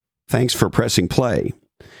Thanks for pressing play.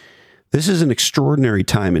 This is an extraordinary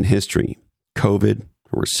time in history. COVID, a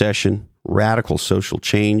recession, radical social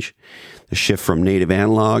change, the shift from native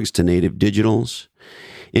analogs to native digitals,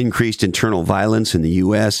 increased internal violence in the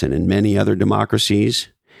U.S. and in many other democracies.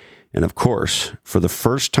 And of course, for the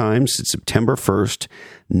first time since September 1st,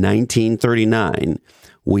 1939,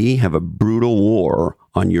 we have a brutal war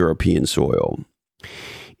on European soil.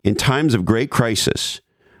 In times of great crisis,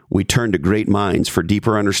 we turn to great minds for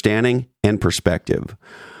deeper understanding and perspective.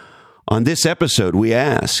 On this episode, we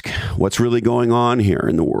ask, what's really going on here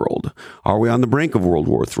in the world? Are we on the brink of World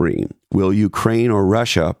War III? Will Ukraine or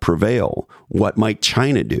Russia prevail? What might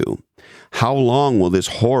China do? How long will this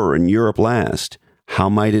horror in Europe last? How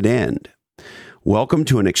might it end? Welcome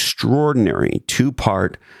to an extraordinary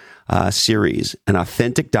two-part series, an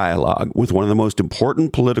authentic dialogue with one of the most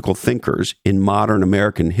important political thinkers in modern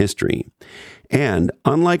American history. And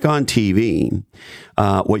unlike on TV,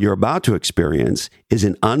 what you're about to experience is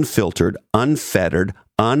an unfiltered, unfettered,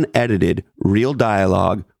 unedited, real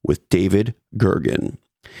dialogue with David Gergen.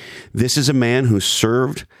 This is a man who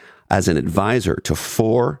served as an advisor to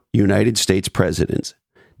 4 United States presidents: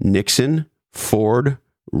 Nixon, Ford,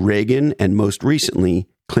 Reagan, and most recently,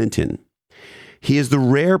 Clinton. He is the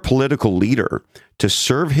rare political leader to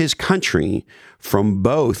serve his country from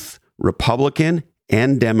both Republican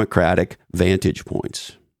and Democratic vantage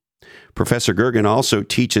points. Professor Gergen also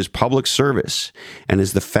teaches public service and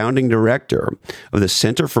is the founding director of the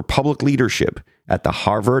Center for Public Leadership at the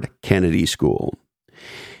Harvard Kennedy School.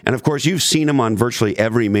 And of course, you've seen him on virtually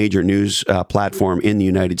every major news platform in the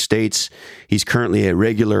United States. He's currently a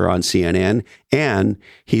regular on CNN, and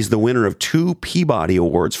he's the winner of 2 Peabody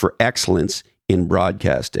Awards for excellence in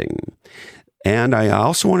broadcasting. And I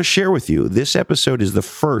also want to share with you, this episode is the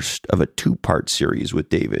first of a 2-part series with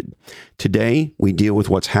David. Today, we deal with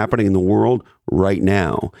what's happening in the world right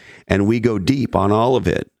now, and we go deep on all of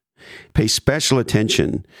it. Pay special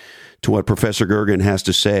attention to what Professor Gergen has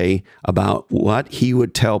to say about what he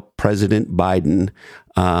would tell President Biden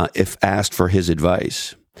if asked for his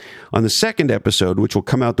advice. On the second episode, which will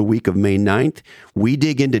come out the week of May 9th, we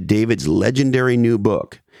dig into David's legendary new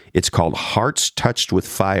book. It's called Hearts Touched with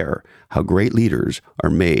Fire: How Great Leaders Are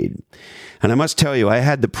Made. And I must tell you, I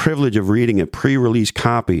had the privilege of reading a pre-release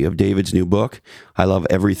copy of David's new book. I love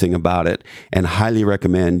everything about it and highly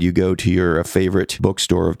recommend you go to your favorite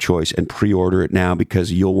bookstore of choice and pre-order it now,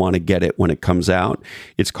 because you'll want to get it when it comes out.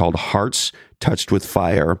 It's called Hearts Touched with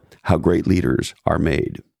Fire: How Great Leaders Are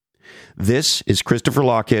Made. This is Christopher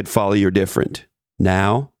Lochhead, Follow Your Different.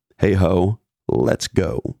 Now, hey ho, let's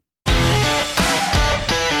go.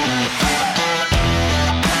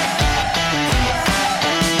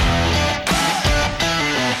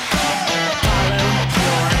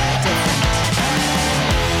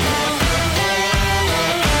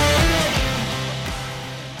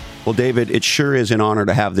 Well, David, it sure is an honor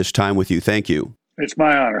to have this time with you. Thank you. It's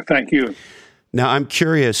my honor. Thank you. Now, I'm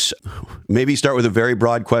curious, maybe start with a very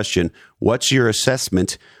broad question. What's your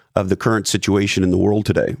assessment of the current situation in the world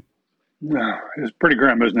today? It's pretty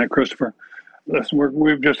grim, isn't it, Christopher? Listen,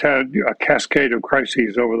 we've just had a cascade of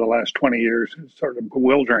crises over the last 20 years. It's sort of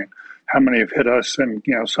bewildering how many have hit us, and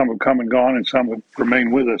some have come and gone, and some have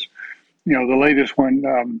remained with us. The latest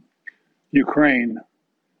one, Ukraine.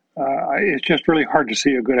 It's just really hard to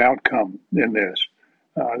see a good outcome in this.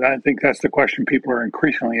 I think that's the question people are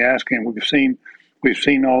increasingly asking. We've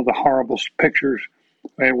seen all the horrible pictures,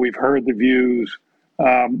 and we've heard the views.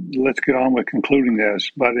 Let's get on with concluding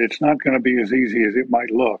this, but it's not going to be as easy as it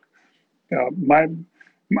might look.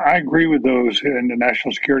 I agree with those in the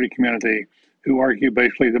national security community who argue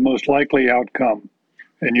basically the most likely outcome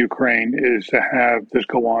in Ukraine is to have this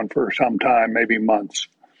go on for some time, maybe months.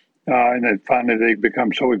 And then finally they've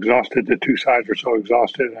become so exhausted, the two sides are so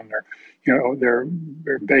exhausted, and their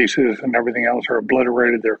bases and everything else are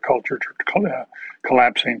obliterated, their culture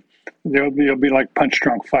collapsing. They'll be like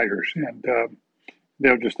punch-drunk fighters, and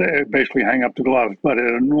they'll just basically hang up the gloves, but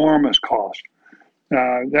at enormous cost.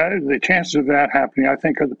 The chances of that happening, I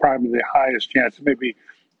think, are probably the highest chance, maybe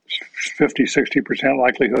 50, 60%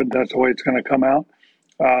 likelihood that's the way it's going to come out.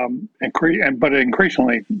 But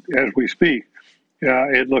increasingly, as we speak,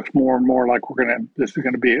 it looks more and more like this is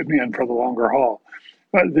going to be in for the longer haul.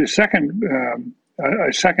 The second,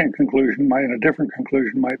 a second conclusion, and a different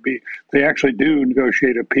conclusion might be they actually do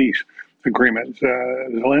negotiate a peace agreement.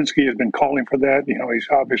 Zelensky has been calling for that. He's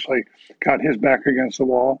obviously got his back against the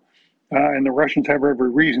wall, and the Russians have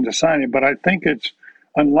every reason to sign it. But I think it's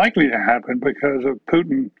unlikely to happen because of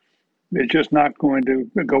Putin. It's just not going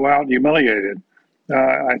to go out humiliated.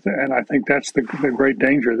 And I think that's the great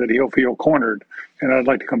danger, that he'll feel cornered. And I'd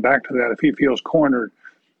like to come back to that. If he feels cornered,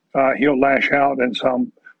 he'll lash out in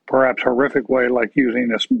some perhaps horrific way, like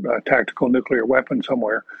using a tactical nuclear weapon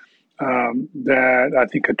somewhere, that I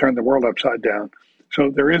think could turn the world upside down. So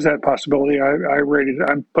there is that possibility. I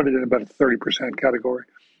put it in about a 30% category.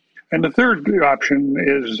 And the third option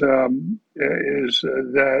is that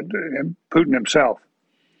Putin himself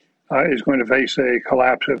is going to face a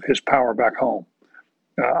collapse of his power back home.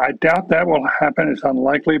 I doubt that will happen. It's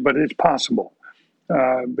unlikely, but it's possible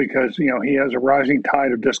because he has a rising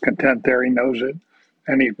tide of discontent there. He knows it,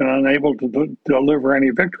 and he's been unable to deliver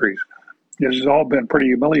any victories. This has all been pretty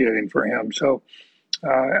humiliating for him. So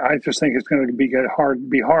I just think it's going to be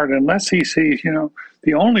hard unless he sees,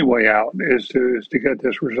 the only way out is to get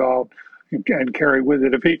this resolved and carry with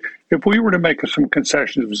it. If we were to make some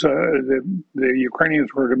concessions, the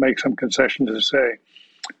Ukrainians were to make some concessions to say,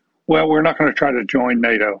 well, we're not going to try to join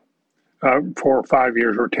NATO for 5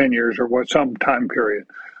 years or 10 years or some time period,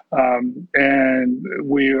 and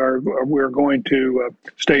we're going to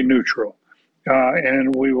stay neutral,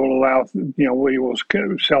 and we will allow, we will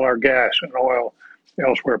sell our gas and oil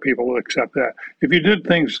elsewhere. People will accept that. If you did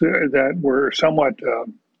things that were somewhat,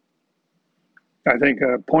 I think,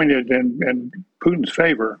 pointed in Putin's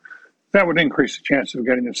favor, that would increase the chances of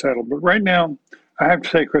getting it settled. But right now, I have to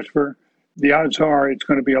say, Christopher, the odds are it's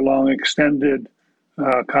going to be a long, extended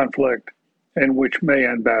conflict, and which may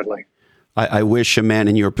end badly. I wish a man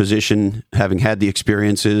in your position, having had the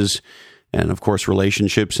experiences and, of course,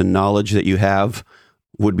 relationships and knowledge that you have,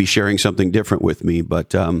 would be sharing something different with me.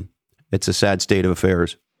 But it's a sad state of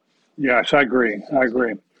affairs. Yes, I agree.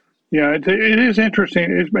 Yeah, it is interesting.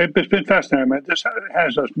 It's been fascinating. This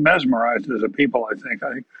has us mesmerized as a people, I think.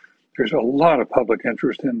 I think there's a lot of public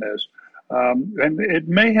interest in this. And it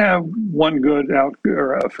may have one good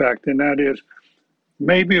effect, and that is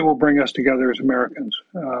maybe it will bring us together as Americans.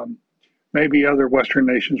 Maybe other Western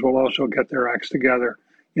nations will also get their acts together.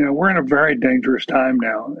 We're in a very dangerous time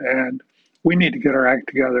now, and we need to get our act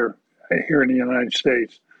together here in the United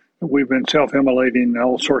States. We've been self-immolating in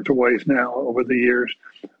all sorts of ways now over the years,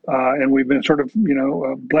 and we've been sort of,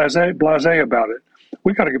 blasé about it.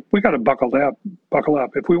 We got to buckle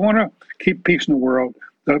up. If we want to keep peace in the world,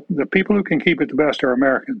 the people who can keep it the best are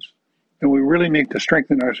Americans, and we really need to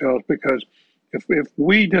strengthen ourselves, because if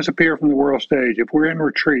we disappear from the world stage, if we're in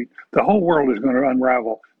retreat, the whole world is going to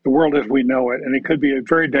unravel. The world as we know it, and it could be a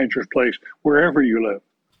very dangerous place wherever you live.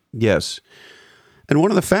 Yes. And one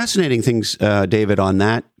of the fascinating things, David, on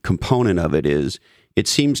that component of it is, it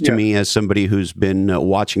seems to me, as somebody who's been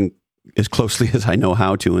watching as closely as I know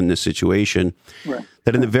how to in this situation,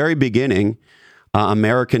 that in the very beginning,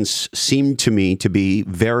 Americans seemed to me to be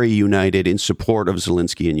very united in support of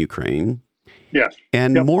Zelensky in Ukraine. Yes.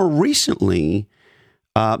 And more recently,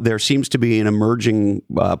 there seems to be an emerging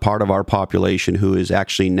part of our population who is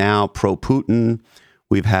actually now pro-Putin.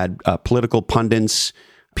 We've had political pundits,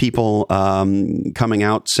 people coming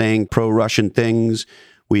out saying pro-Russian things.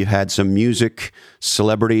 We've had some music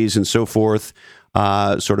celebrities and so forth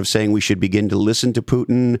sort of saying we should begin to listen to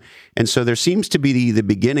Putin. And so there seems to be the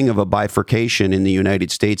beginning of a bifurcation in the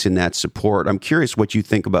United States in that support. I'm curious what you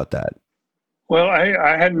think about that. Well,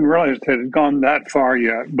 I hadn't realized it had gone that far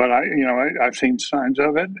yet, but I've seen signs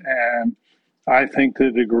of it, and I think the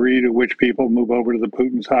degree to which people move over to the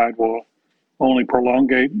Putin side will only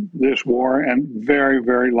prolongate this war, and very,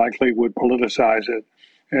 very likely would politicize it.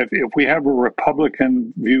 If we have a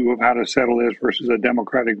Republican view of how to settle this versus a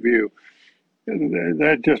Democratic view,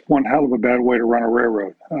 that's just one hell of a bad way to run a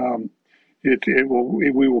railroad.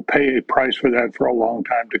 We will pay a price for that for a long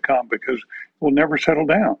time to come, because we'll never settle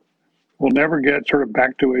down. We'll never get sort of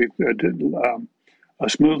back to a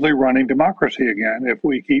smoothly running democracy again if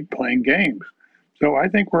we keep playing games. So I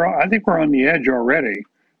think we're on the edge already.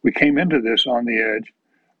 We came into this on the edge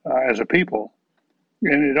as a people,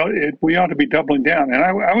 and we ought to be doubling down. And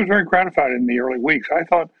I was very gratified in the early weeks. I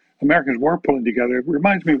thought Americans were pulling together. It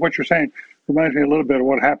reminds me of what you're saying. It reminds me a little bit of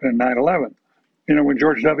what happened in 9/11. When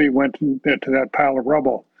George W. went to that pile of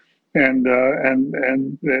rubble. And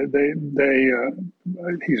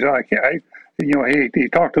he's like, he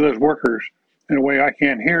talked to those workers in a way, I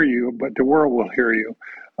can't hear you, but the world will hear you.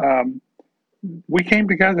 We came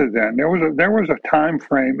together then. There was a time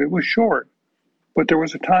frame. It was short, but there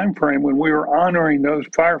was a time frame when we were honoring those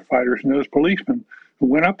firefighters and those policemen who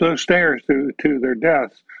went up those stairs to their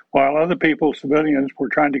deaths, while other people, civilians, were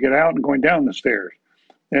trying to get out and going down the stairs.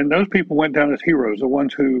 And those people went down as heroes, the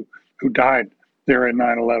ones who died there in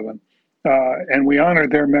 9/11. And we honored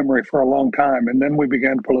their memory for a long time. And then we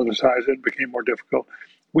began to politicize it. It became more difficult.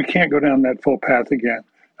 We can't go down that full path again.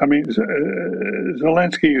 I mean,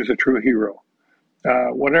 Zelensky is a true hero.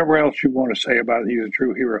 Whatever else you want to say about it, he's a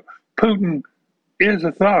true hero. Putin is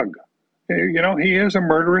a thug. He is a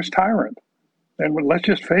murderous tyrant. And let's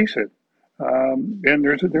just face it. And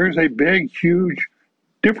there's a big, huge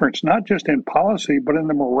difference, not just in policy, but in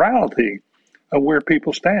the morality of where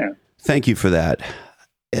people stand. Thank you for that.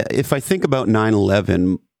 If I think about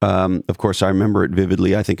 9/11, of course, I remember it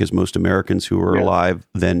vividly, I think as most Americans who were alive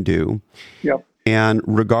then do. Yep. And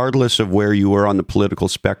regardless of where you were on the political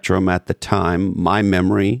spectrum at the time, my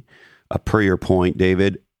memory, per your point,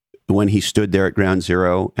 David, when he stood there at Ground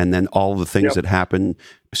Zero and then all the things that happened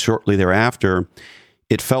shortly thereafter,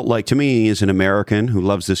 it felt like to me as an American who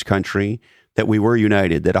loves this country that we were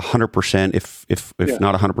united, that 100%, if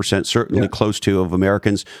not 100%, certainly close to of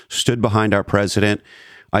Americans stood behind our president.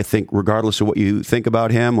 I think regardless of what you think about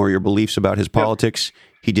him or your beliefs about his politics,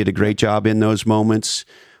 he did a great job in those moments.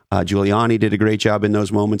 Giuliani did a great job in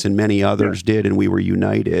those moments, and many others did, and we were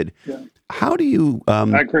united. Yeah. How do you?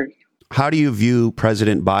 I agree. How do you view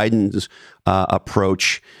President Biden's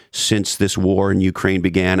approach since this war in Ukraine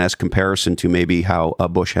began, as comparison to maybe how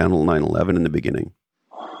Bush handled 9/11 in the beginning?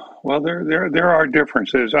 Well, there are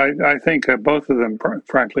differences. I think both of them,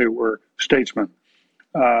 frankly, were statesmen,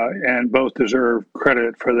 and both deserve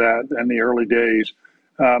credit for that in the early days.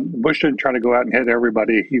 Bush didn't try to go out and hit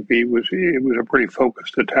everybody. It was a pretty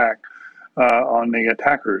focused attack on the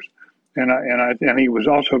attackers, and he was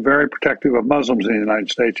also very protective of Muslims in the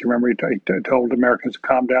United States. You remember he told Americans to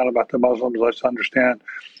calm down about the Muslims. Let's understand,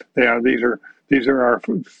 these are our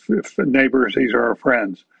neighbors. These are our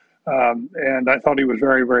friends, and I thought he was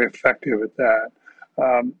very, very effective at that.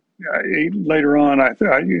 Later on,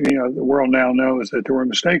 the world now knows that there were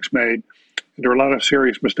mistakes made. There were a lot of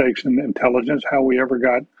serious mistakes in intelligence, how we ever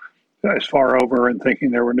got as far over in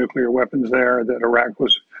thinking there were nuclear weapons there that Iraq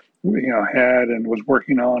was, had and was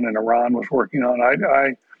working on, and Iran was working on.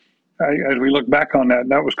 As we look back on that,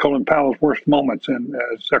 that was Colin Powell's worst moments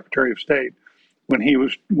as Secretary of State, when he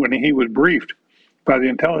was briefed by the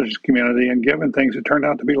intelligence community and given things that turned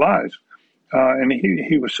out to be lies. And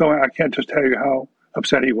he was so, I can't just tell you how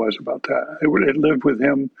upset he was about that. It lived with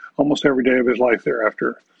him almost every day of his life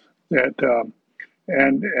thereafter.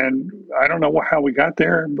 And I don't know how we got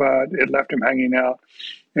there, but it left him hanging out.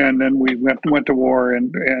 And then we went to war in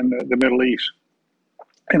the Middle East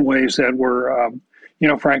in ways that were,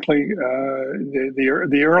 frankly,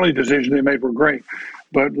 the early decisions they made were great.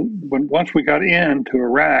 But once we got into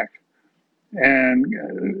Iraq and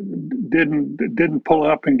didn't pull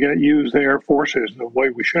up and use the air forces the way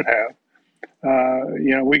we should have,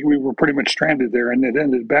 we were pretty much stranded there, and it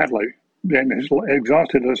ended badly. And has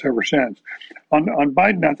exhausted us ever since. On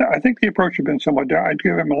Biden, I think the approach has been somewhat different. I'd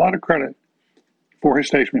give him a lot of credit for his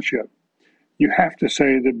statesmanship. You have to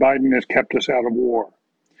say that Biden has kept us out of war.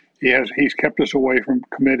 He's kept us away from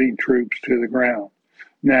committing troops to the ground.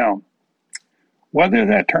 Now, whether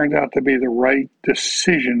that turns out to be the right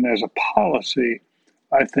decision as a policy,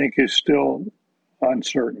 I think is still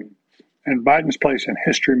uncertain. And Biden's place in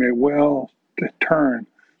history may well turn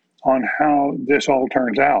on how this all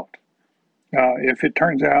turns out. If it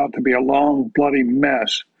turns out to be a long, bloody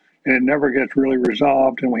mess and it never gets really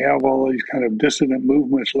resolved, and we have all these kind of dissident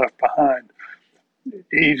movements left behind,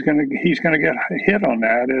 he's going to get hit on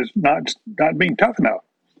that as not being tough enough.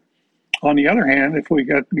 On the other hand, if we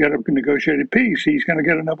get a negotiated peace, he's going to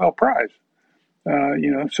get a Nobel Prize.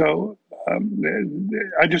 So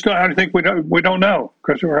I think we don't know,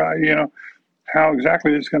 because how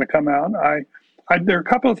exactly it's going to come out. There are a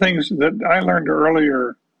couple of things that I learned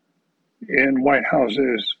earlier in White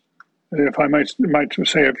Houses, if I might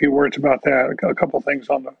say a few words about that. A couple of things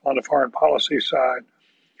on the foreign policy side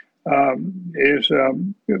is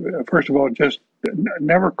first of all, just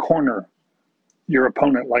never corner your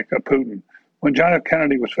opponent like a Putin. When John F.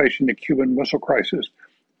 Kennedy was facing the Cuban Missile Crisis,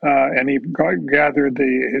 and he gathered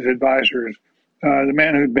his advisors, the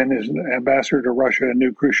man who had been his ambassador to Russia and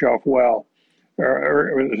knew Khrushchev well,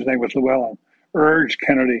 or his name was Llewellyn, urged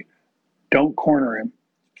Kennedy, don't corner him.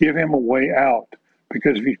 Give him a way out,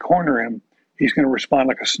 because if you corner him, he's going to respond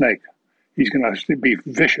like a snake. He's going to be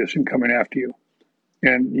vicious in coming after you,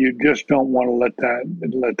 and you just don't want to let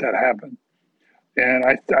that happen. And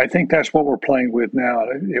I think that's what we're playing with now.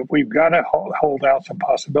 We've got to hold out some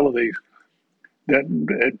possibilities that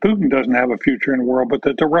Putin doesn't have a future in the world, but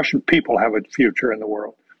that the Russian people have a future in the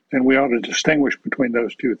world, and we ought to distinguish between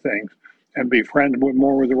those two things and be friends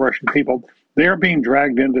more with the Russian people. They're being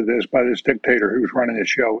dragged into this by this dictator who's running a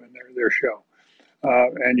show in their show.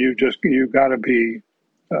 And you've got to be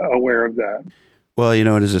aware of that. Well,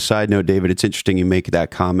 as a side note, David, it's interesting you make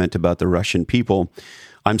that comment about the Russian people.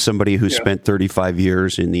 I'm somebody who spent 35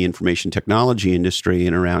 years in the information technology industry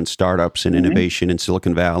and around startups and innovation in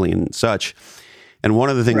Silicon Valley and such. And one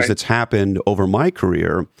of the things Right. that's happened over my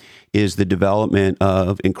career is the development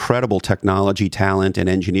of incredible technology talent and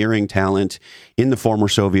engineering talent in the former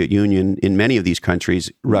Soviet Union, in many of these countries,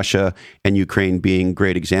 Russia and Ukraine being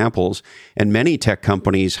great examples. And many tech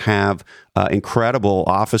companies have incredible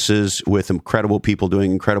offices with incredible people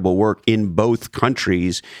doing incredible work in both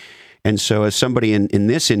countries. And so as somebody in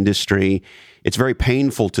this industry, it's very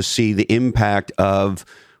painful to see the impact of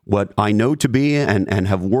what I know to be and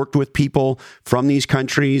have worked with people from these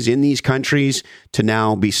countries, in these countries, to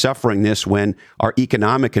now be suffering this when our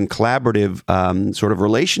economic and collaborative sort of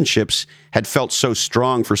relationships had felt so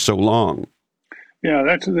strong for so long. Yeah,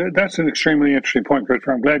 that's an extremely interesting point,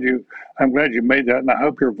 Christopher. I'm glad you made that, and I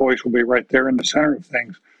hope your voice will be right there in the center of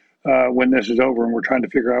things when this is over, and we're trying to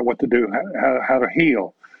figure out what to do, how to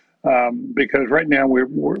heal, because right now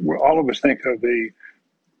we're all of us think of a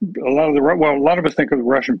lot of us think of the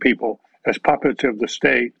Russian people as puppets of the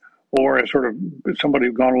state, or as sort of somebody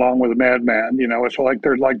who's gone along with a madman. You know, it's like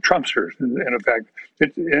they're like Trumpsters in effect.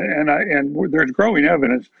 And there's growing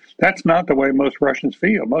evidence that's not the way most Russians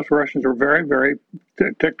feel. Most Russians are very, very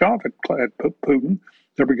ticked off at Putin.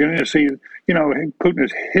 They're beginning to see, you know, Putin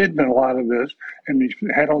has hidden a lot of this, and he's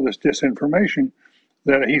had all this disinformation.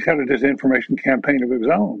 That he's had a disinformation campaign of his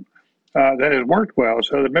own that has worked well.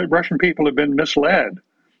 So the Russian people have been misled.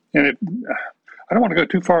 And I don't want to go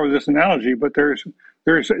too far with this analogy, but there is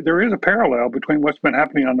a parallel between what's been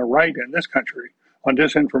happening on the right in this country on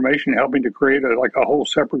disinformation, helping to create a whole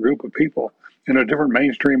separate group of people in a different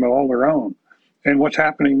mainstream of all their own, and what's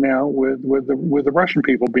happening now with the Russian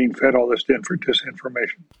people being fed all this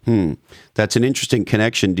disinformation. That's an interesting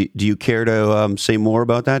connection. Do you care to say more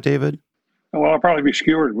about that, David? Well, I'll probably be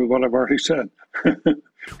skewered with what I've already said.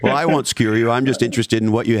 Well, I won't skewer you. I'm just interested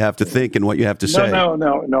in what you have to think and what you have to say.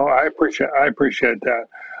 No. I appreciate that.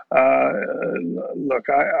 Look,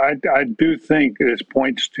 I do think this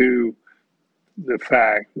points to the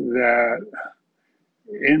fact that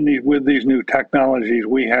with these new technologies,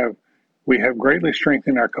 we have greatly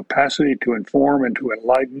strengthened our capacity to inform and to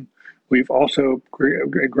enlighten. We've also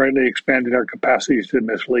greatly expanded our capacities to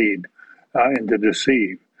mislead and to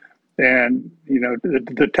deceive. And, you know,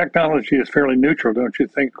 the technology is fairly neutral, don't you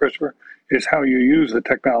think, Christopher? It's how you use the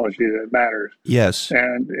technology that matters. Yes.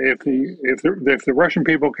 And if the Russian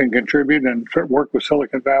people can contribute and work with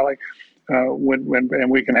Silicon Valley, and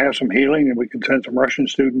we can have some healing, and we can send some Russian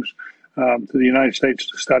students to the United States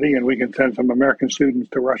to study, and we can send some American students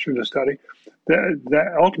to Russia to study,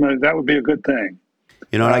 that ultimately that would be a good thing.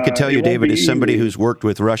 You know, and I could tell you, David, as somebody who's worked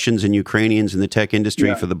with Russians and Ukrainians in the tech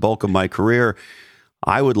industry for the bulk of my career,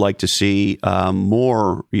 I would like to see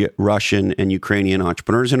more Russian and Ukrainian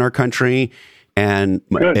entrepreneurs in our country, and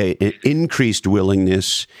an increased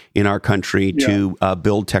willingness in our country to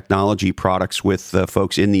build technology products with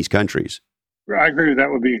folks in these countries. I agree. That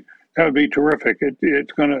would be terrific.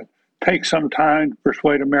 It's going to take some time to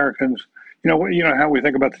persuade Americans. You know how we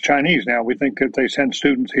think about the Chinese now. We think that they send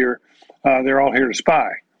students here; they're all here to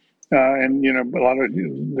spy, and you know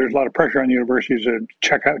there's a lot of pressure on universities to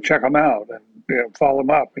check them out and follow them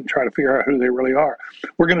up and try to figure out who they really are.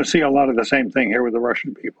 We're going to see a lot of the same thing here with the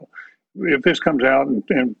Russian people. If this comes out and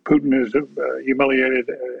Putin is humiliated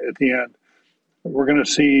at the end, we're going to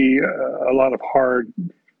see a lot of hard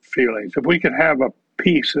feelings. If we could have a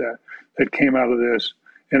peace that came out of this,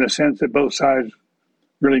 in a sense that both sides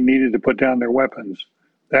really needed to put down their weapons,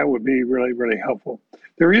 that would be really, really helpful.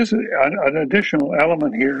 There is an additional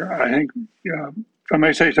element here, I think, if I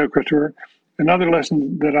may say so, Christopher. Another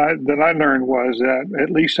lesson that I learned was that,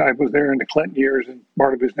 at least I was there in the Clinton years and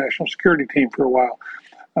part of his national security team for a while,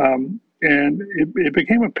 and it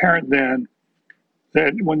became apparent then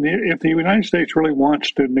that if the United States really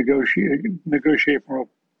wants to negotiate from a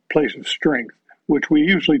place of strength, which we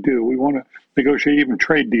usually do, we want to negotiate even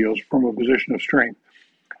trade deals from a position of strength,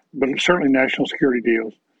 but certainly national security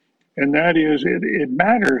deals, and that is it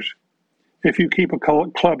matters if you keep a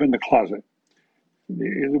club in the closet.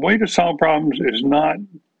 The way to solve problems is not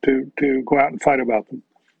to go out and fight about them.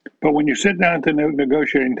 But when you sit down at the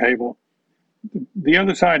negotiating table, the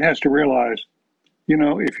other side has to realize, you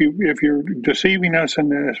know, if you're deceiving us in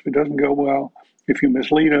this, if it doesn't go well, if you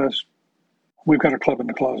mislead us, we've got a club in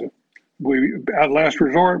the closet. We, at last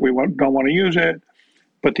resort, we don't want to use it.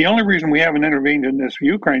 But the only reason we haven't intervened in this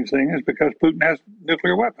Ukraine thing is because Putin has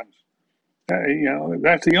nuclear weapons.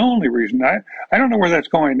 That's the only reason. I don't know where that's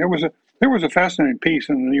going. There was a fascinating piece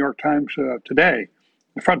in the New York Times today,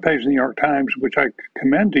 the front page of the New York Times, which I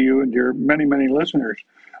commend to you and your many, many listeners.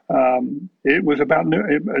 It was about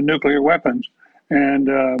nuclear weapons and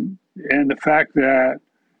the fact that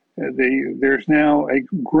there's now a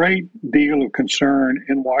great deal of concern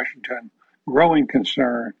in Washington growing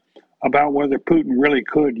concern about whether Putin really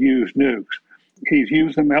could use nukes. He's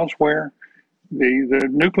used them elsewhere. The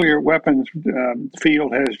nuclear weapons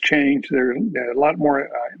field has changed. There's a lot more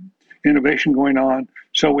innovation going on.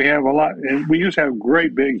 So we have a lot, and we used to have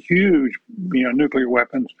great, big, huge, nuclear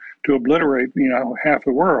weapons to obliterate, half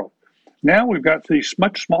the world. Now we've got these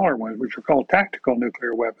much smaller ones, which are called tactical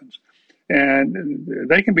nuclear weapons, and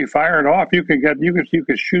they can be fired off. You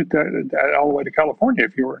could shoot that all the way to California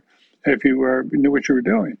if you knew what you were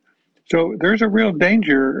doing. So there's a real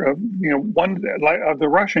danger of one of the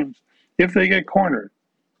Russians, if they get cornered,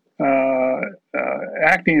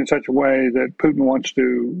 acting in such a way that Putin wants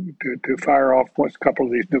to fire off a couple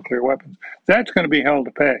of these nuclear weapons. That's going to be hell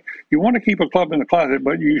to pay. You want to keep a club in the closet,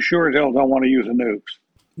 but you sure as hell don't want to use the nukes.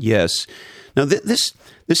 Yes. Now, this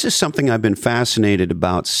is something I've been fascinated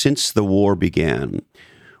about since the war began,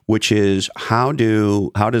 which is how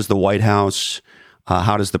does the White House,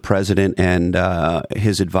 how does the president and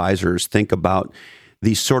his advisors think about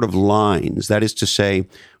these sort of lines? That is to say,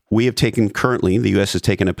 currently, the U.S. has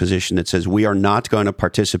taken a position that says we are not going to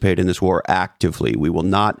participate in this war actively. We will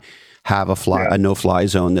not have a no-fly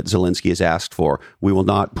zone that Zelensky has asked for. We will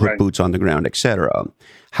not put boots on the ground, etc.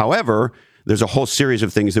 However, there's a whole series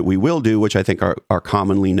of things that we will do, which I think are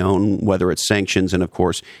commonly known, whether it's sanctions and, of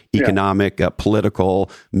course, economic, political,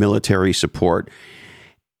 military support.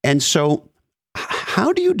 And so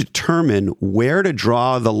how do you determine where to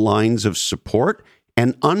draw the lines of support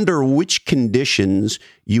and under which conditions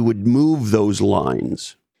you would move those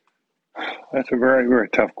lines? That's a very, very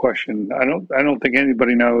tough question. I don't think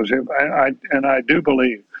anybody knows. I do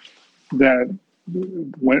believe that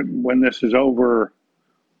when this is over,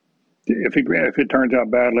 if it turns out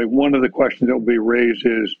badly, one of the questions that will be raised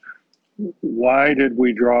is, why did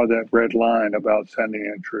we draw that red line about sending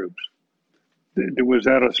in troops? Was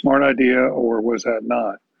that a smart idea or was that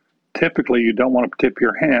not? Typically, you don't want to tip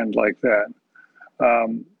your hand like that.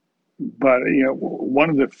 But one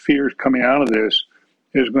of the fears coming out of this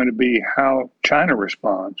is going to be how China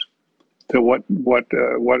responds to what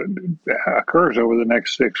occurs over the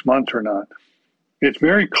next 6 months or not. It's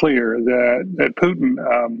very clear that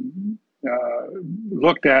Putin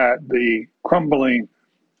looked at the crumbling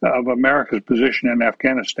of America's position in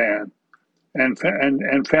Afghanistan and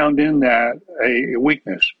found in that a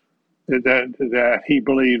weakness that he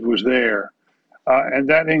believed was there, and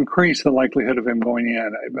that increased the likelihood of him going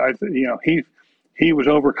in. He was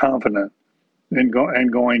overconfident in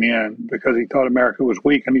going in because he thought America was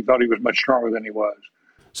weak and he thought he was much stronger than he was.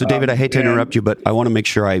 So, David, I hate to interrupt you, but I want to make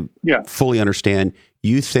sure I fully understand.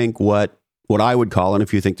 You think what I would call, and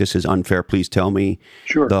if you think this is unfair, please tell me,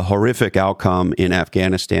 the horrific outcome in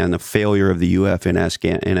Afghanistan, the failure of the UF in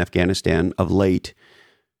Afghanistan of late,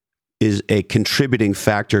 is a contributing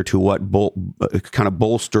factor to what kind of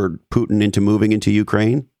bolstered Putin into moving into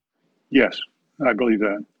Ukraine? Yes, I believe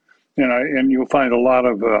that. And you'll find a lot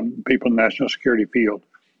of people in the national security field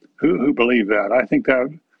who believe that. I think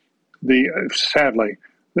that sadly,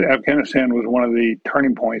 Afghanistan was one of the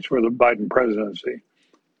turning points for the Biden presidency.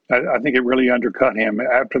 I think it really undercut him.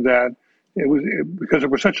 After that, because it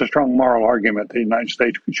was such a strong moral argument that the United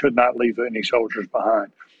States should not leave any soldiers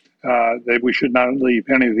behind. We should not leave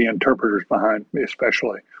any of the interpreters behind,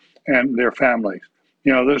 especially, and their families.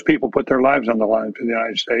 Those people put their lives on the line for the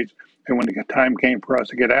United States. And when the time came for us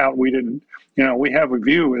to get out, we didn't. We have a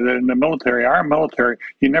view that in the military, our military,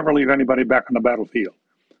 you never leave anybody back on the battlefield.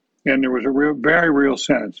 And there was a very real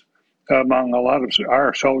sense among a lot of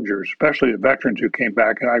our soldiers, especially the veterans who came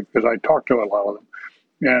back, and because I talked to a lot of them,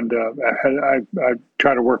 and I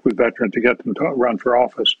try to work with veterans to get them to run for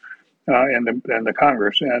office in the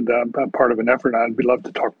Congress, and I'm part of an effort. I'd love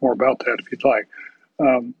to talk more about that if you'd like.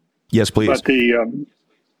 Yes, please. But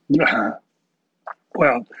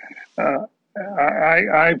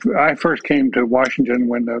I first came to Washington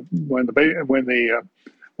when the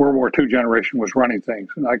World War II generation was running things,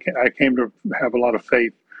 and I came to have a lot of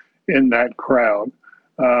faith in that crowd.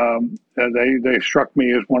 They struck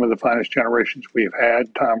me as one of the finest generations we have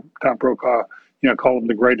had. Tom Brokaw, called them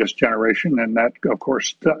the greatest generation, and that, of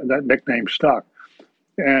course, that nickname stuck.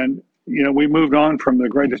 And we moved on from the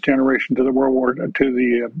greatest generation to the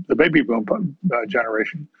baby boom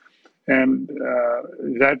generation, and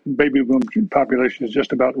that baby boom population is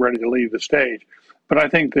just about ready to leave the stage. But I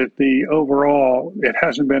think that overall, it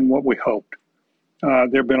hasn't been what we hoped. There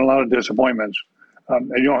have been a lot of disappointments. And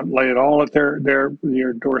you don't lay it all at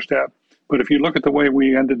your doorstep. But if you look at the way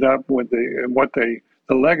we ended up with the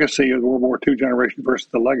legacy of the World War II generation versus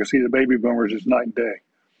the legacy of the baby boomers is night and day.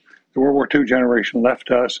 The World War II generation left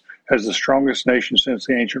us as the strongest nation since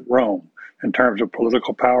the ancient Rome. in terms of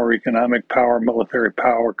political power, economic power, military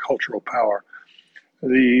power, cultural power.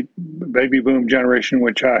 The baby boom generation,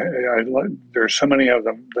 which there's so many of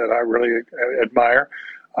them that I really admire.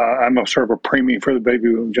 I'm a sort of a preemie for the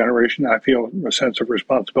baby boom generation. I feel a sense of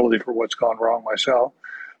responsibility for what's gone wrong myself.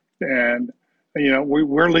 And,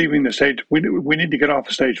 we're leaving the stage. We need to get off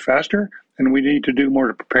the stage faster, and we need to do more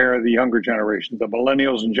to prepare the younger generation, the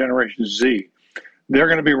millennials and Generation Z. They're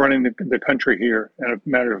going to be running the country here in a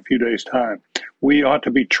matter of a few days' time. We ought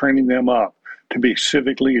to be training them up to be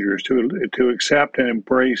civic leaders, to accept and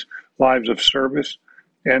embrace lives of service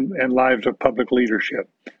and lives of public leadership.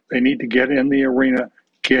 They need to get in the arena,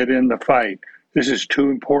 get in the fight. This is too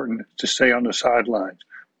important to stay on the sidelines.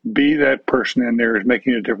 Be that person in there who's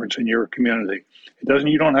making a difference in your community.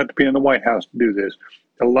 You don't have to be in the White House to do this.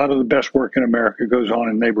 A lot of the best work in America goes on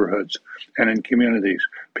in neighborhoods and in communities,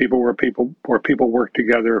 where people work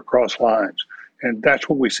together across lines. And that's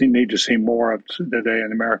what we need to see more of today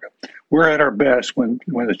in America. We're at our best when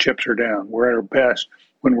the chips are down. We're at our best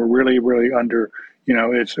when we're really, really under,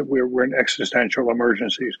 we're in existential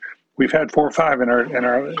emergencies. We've had 4 or 5 in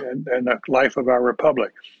the life of our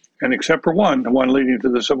republic. And except for one, the one leading to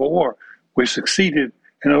the Civil War, we succeeded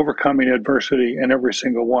in overcoming adversity in every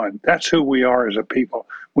single one. That's who we are as a people.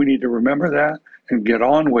 We need to remember that and get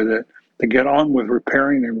on with it, to get on with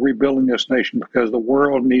repairing and rebuilding this nation, because the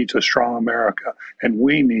world needs a strong America, and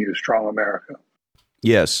we need a strong America.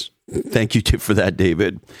 Yes. Thank you for that,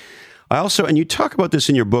 David. And you talk about this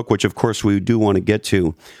in your book, which of course we do want to get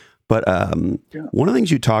to, but one of the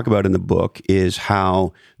things you talk about in the book is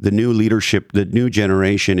how the new leadership, the new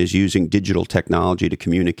generation is using digital technology to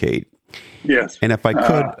communicate. Yes. And if I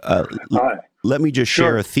could, let me just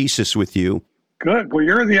share a thesis with you. Good. Well,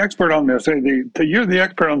 you're the expert on this. You're the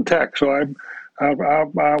expert on tech, so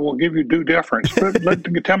I will give you due deference. But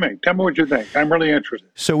tell me what you think. I'm really interested.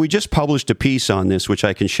 So we just published a piece on this, which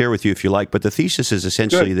I can share with you if you like. But the thesis is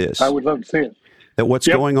essentially this. I would love to see it. That what's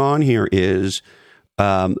going on here is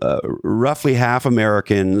roughly half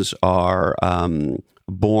Americans are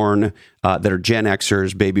born that are Gen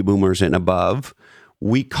Xers, baby boomers, and above.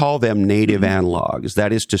 We call them native analogs.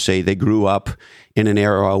 That is to say, they grew up in an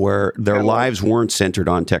era where their lives weren't centered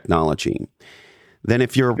on technology. Then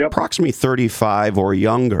if you're approximately 35 or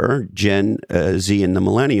younger, Gen Z and the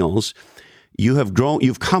millennials,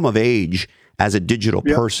 you've come of age as a digital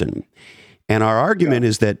person. And our argument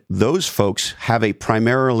is that those folks have a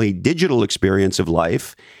primarily digital experience of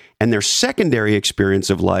life, and their secondary experience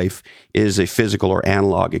of life is a physical or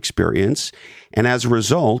analog experience. And as a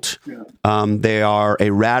result, they are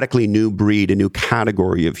a radically new breed, a new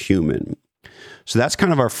category of human. So that's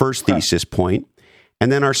kind of our first thesis point.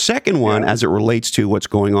 And then our second one, as it relates to what's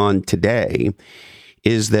going on today,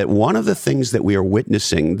 is that one of the things that we are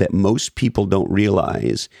witnessing that most people don't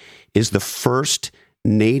realize is the first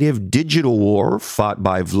native digital war fought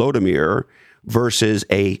by Vladimir versus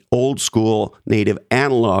a old school native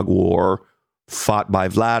analog war fought by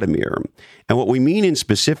Vladimir. And what we mean in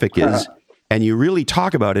specific is, and you really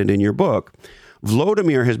talk about it in your book,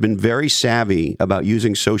 Vladimir has been very savvy about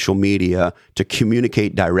using social media to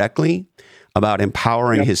communicate directly, about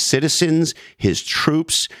empowering his citizens, his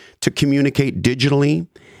troops to communicate digitally.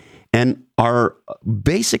 And our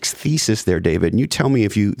basic thesis there, David, and you tell me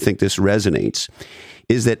if you think this resonates,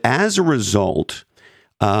 is that as a result,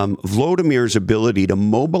 Vladimir's ability to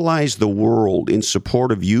mobilize the world in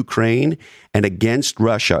support of Ukraine and against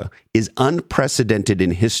Russia is unprecedented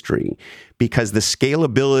in history, because the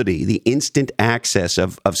scalability, the instant access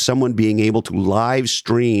of someone being able to live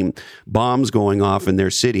stream bombs going off in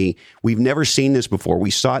their city, we've never seen this before.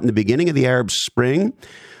 We saw it in the beginning of the Arab Spring,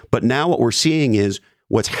 but now what we're seeing is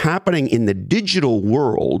what's happening in the digital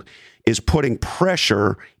world is putting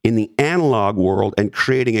pressure in the analog world and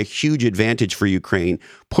creating a huge advantage for Ukraine,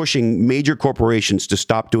 pushing major corporations to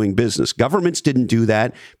stop doing business. Governments didn't do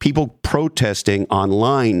that. People protesting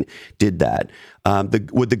online did that.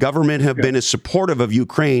 Would the government have been as supportive of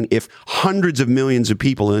Ukraine if hundreds of millions of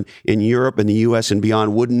people in Europe and the U.S. and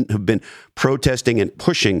beyond wouldn't have been protesting and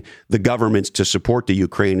pushing the governments to support the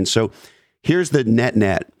Ukraine? And so here's the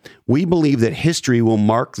net. We believe that history will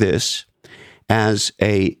mark this as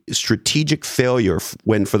a strategic failure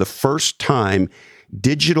when, for the first time,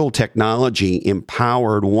 digital technology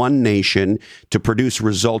empowered one nation to produce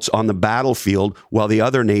results on the battlefield while the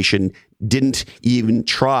other nation didn't even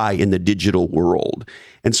try in the digital world.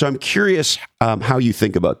 And so I'm curious how you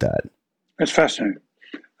think about that. It's fascinating.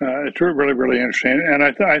 It's really, really interesting. And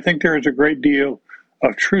I think there is a great deal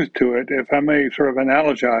of truth to it. If I may sort of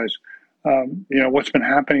analogize, what's been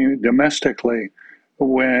happening domestically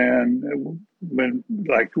when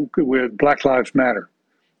like with Black Lives Matter.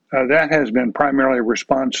 That has been primarily a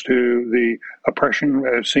response to the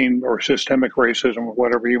oppression seen, or systemic racism,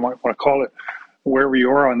 whatever you might want to call it, wherever you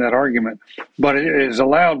are on that argument. But it has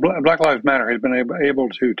allowed, Black Lives Matter has been able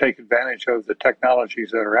to take advantage of the technologies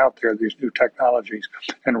that are out there, these new technologies,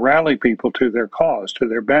 and rally people to their cause, to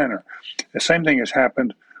their banner. The same thing has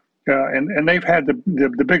happened, and they've had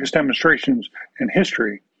the biggest demonstrations in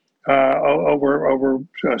history over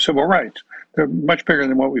civil rights. They're much bigger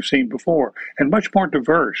than what we've seen before, and much more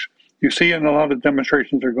diverse. You see in a lot of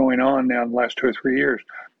demonstrations that are going on now in the last 2 or 3 years.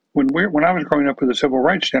 When I was growing up with the civil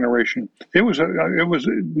rights generation, it was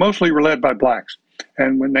mostly led by blacks,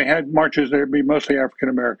 and when they had marches, there'd be mostly African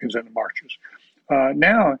Americans in the marches.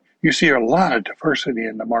 Now you see a lot of diversity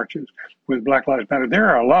in the marches with Black Lives Matter. There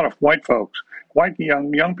are a lot of white folks, white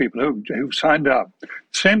young people who signed up.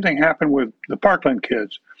 Same thing happened with the Parkland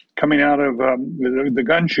kids coming out of the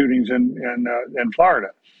gun shootings in Florida.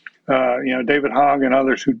 David Hogg and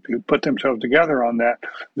others who put themselves together on that,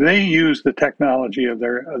 they use the technology of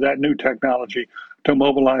that new technology to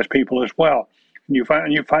mobilize people as well. And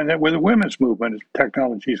you find that with the women's movement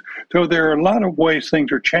technologies. So there are a lot of ways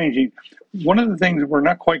things are changing. One of the things that we're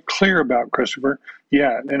not quite clear about, Christopher,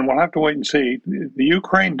 yet, and we'll have to wait and see, the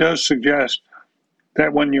Ukraine does suggest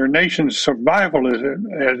that when your nation's survival is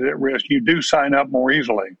at risk, you do sign up more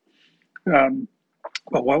easily.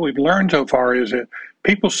 But what we've learned so far is that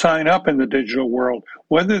people sign up in the digital world,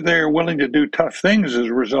 whether they're willing to do tough things as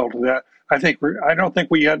a result of that. I don't think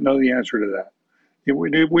we yet know the answer to that.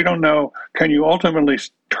 We don't know. Can you ultimately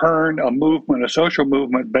turn a movement, a social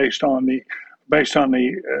movement, based on the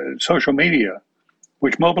social media,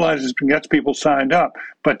 which mobilizes and gets people signed up?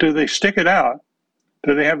 But do they stick it out?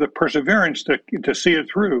 Do they have the perseverance to see it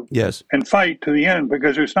through? Yes. And fight to the end?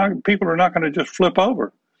 Because people are not going to just flip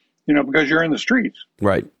over, because you're in the streets.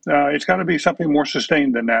 Right. It's got to be something more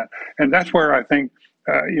sustained than that. And that's where I think,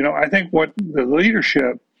 I think what the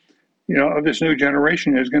leadership, of this new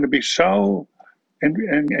generation is going to be so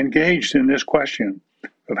engaged in this question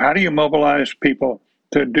of how do you mobilize people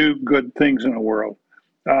to do good things in the world,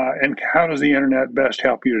 and how does the internet best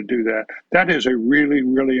help you to do that? That is a really,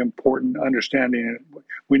 really important understanding.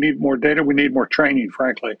 We need more data. We need more training,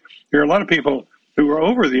 frankly. There are a lot of people who are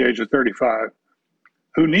over the age of 35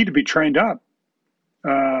 who need to be trained up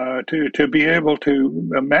to be able to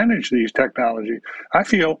manage these technologies. I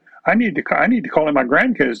feel I need to call in my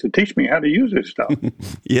grandkids to teach me how to use this stuff.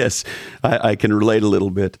 Yes, I can relate a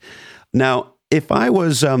little bit. Now, if I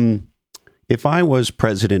was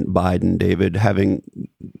President Biden, David, having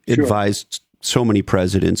advised so many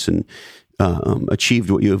presidents and achieved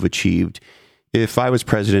what you have achieved, if I was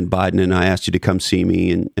President Biden and I asked you to come see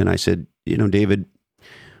me and I said, David,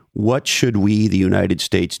 what should we, the United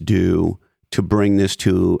States, do to bring this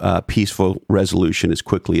to a peaceful resolution as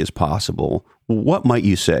quickly as possible? What might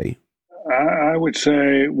you say? I would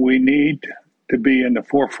say we need to be in the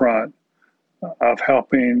forefront of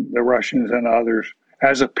helping the Russians and others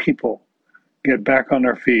as a people get back on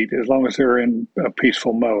their feet, as long as they're in a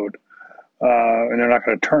peaceful mode, and they're not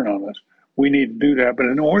going to turn on us. We need to do that. But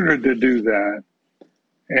in order to do that,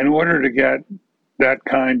 in order to get that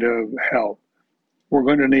kind of help, we're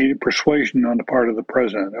going to need persuasion on the part of the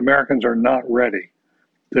president. Americans are not ready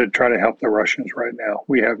to try to help the Russians right now.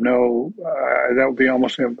 We have that would be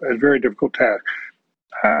almost a very difficult task.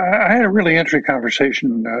 I had a really interesting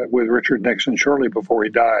conversation with Richard Nixon shortly before he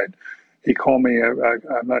died. He called me,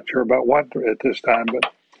 I'm not sure about what at this time,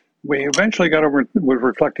 but we eventually was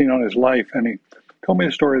reflecting on his life, and he told me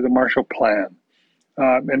the story of the Marshall Plan.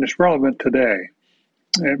 And it's relevant today.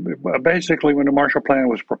 And basically, when the Marshall Plan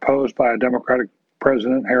was proposed by a Democratic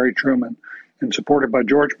President, Harry Truman, and supported by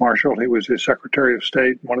George Marshall, he was his Secretary of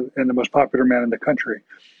State, and the most popular man in the country.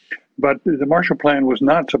 But the Marshall Plan was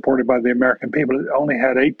not supported by the American people. It only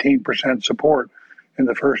had 18% support in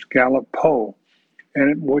the first Gallup poll,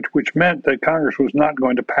 and which meant that Congress was not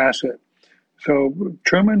going to pass it. So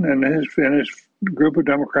Truman and his group of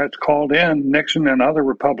Democrats called in Nixon and other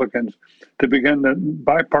Republicans to begin the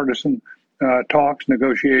bipartisan talks,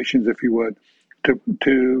 negotiations, if you would,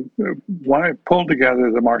 to pull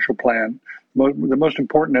together the Marshall Plan, the most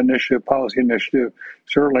important policy initiative,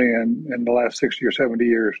 certainly in the last 60 or 70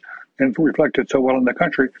 years, and reflected so well in the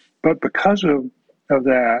country. But because of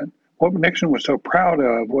that, what Nixon was so proud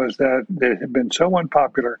of was that it had been so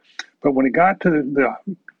unpopular, but when it got to the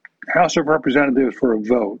House of Representatives for a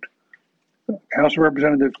vote, House of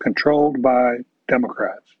Representatives controlled by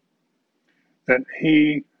Democrats, that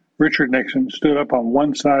Richard Nixon, stood up on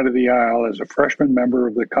one side of the aisle as a freshman member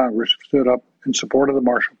of the Congress, stood up in support of the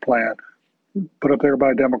Marshall Plan, put up there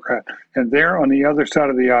by a Democrat. And there on the other side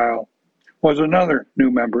of the aisle was another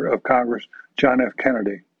new member of Congress, John F.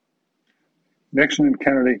 Kennedy. Nixon and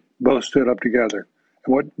Kennedy both stood up together.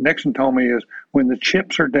 And what Nixon told me is, when the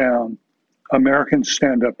chips are down, Americans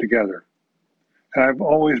stand up together. And I've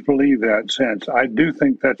always believed that since. I do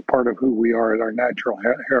think that's part of who we are, our natural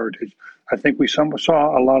heritage. I think we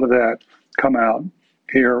saw a lot of that come out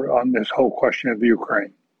here on this whole question of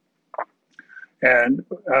Ukraine. And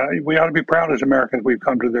we ought to be proud as Americans we've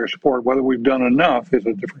come to their support. Whether we've done enough is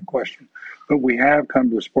a different question. But we have come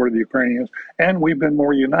to the support of the Ukrainians, and we've been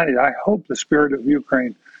more united. I hope the spirit of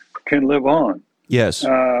Ukraine can live on. Yes.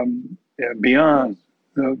 Beyond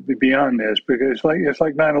this, because it's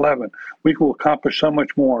like 9/11. We will accomplish so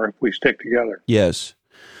much more if we stick together. Yes.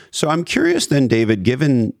 So I'm curious then, David,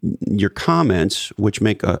 given your comments, which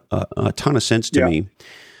make a ton of sense to me,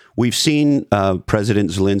 we've seen President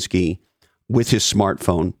Zelensky with his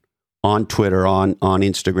smartphone on Twitter, on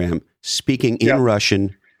Instagram, speaking in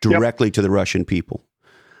Russian directly to the Russian people.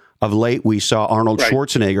 Of late, we saw Arnold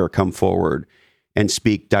Schwarzenegger come forward and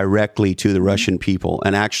speak directly to the Russian people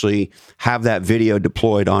and actually have that video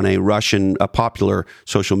deployed on a popular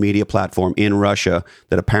social media platform in Russia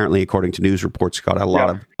that apparently, according to news reports, got a lot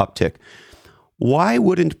of uptick. Why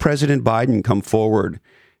wouldn't President Biden come forward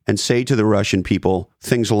and say to the Russian people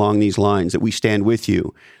things along these lines, that we stand with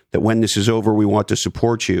you, that when this is over, we want to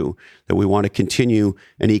support you, that we want to continue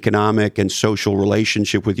an economic and social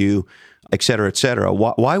relationship with you, et cetera, et cetera?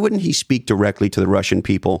 Why wouldn't he speak directly to the Russian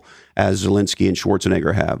people as Zelensky and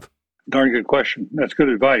Schwarzenegger have? Darn good question. That's good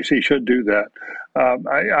advice. He should do that.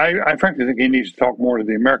 I frankly think he needs to talk more to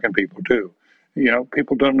the American people, too. You know,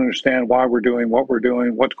 people don't understand why we're doing what we're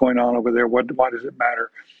doing, what's going on over there, why does it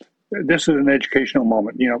matter? This is an educational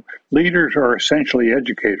moment. You know, leaders are essentially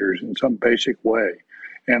educators in some basic way.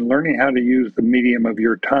 And learning how to use the medium of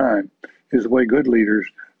your time is the way good leaders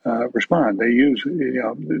respond. They use,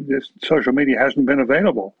 this social media hasn't been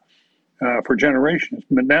available for generations.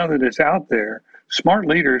 But now that it's out there, smart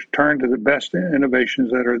leaders turn to the best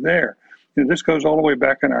innovations that are there. You know, this goes all the way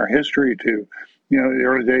back in our history to, the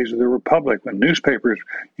early days of the Republic, when newspapers,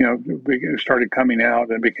 started coming out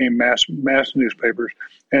and became mass newspapers,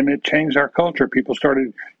 and it changed our culture. People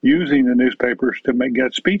started using the newspapers to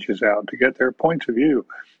get speeches out, to get their points of view.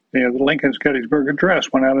 The Lincoln's Gettysburg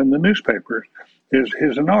Address went out in the newspapers.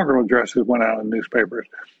 His inaugural addresses went out in newspapers,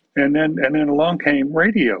 and then along came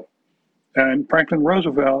radio, and Franklin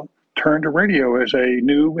Roosevelt turned to radio as a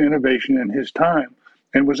new innovation in his time,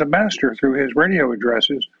 and was a master through his radio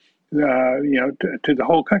addresses. To the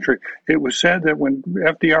whole country. It was said that when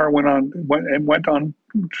FDR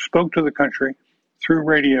spoke to the country through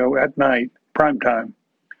radio at night, prime time,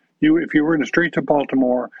 if you were in the streets of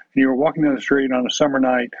Baltimore and you were walking down the street on a summer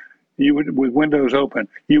night, with windows open,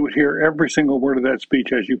 you would hear every single word of that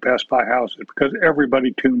speech as you passed by houses, because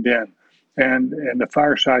everybody tuned in. And the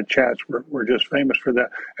fireside chats were just famous for that.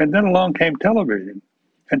 And then along came television.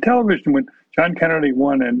 And television, when John Kennedy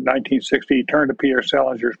won in 1960, he turned to Pierre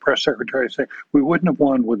Salinger's press secretary and said, "We wouldn't have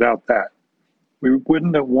won without that. We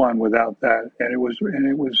wouldn't have won without that." And it was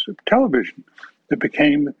television that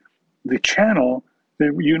became the channel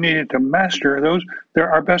that you needed to master those. There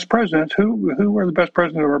are best presidents. Who were the best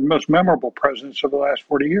presidents, or most memorable presidents of the last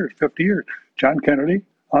 40 years, 50 years? John Kennedy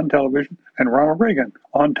on television and Ronald Reagan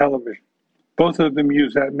on television. Both of them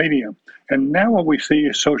use that medium. And now what we see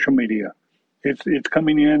is social media. It's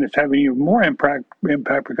coming in, it's having even more impact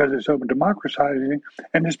because it's so democratizing,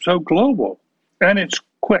 and it's so global, and it's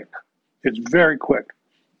quick. It's very quick.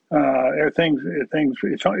 It's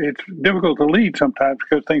difficult to lead sometimes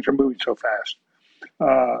because things are moving so fast.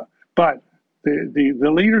 But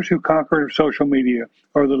the leaders who conquer social media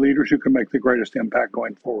are the leaders who can make the greatest impact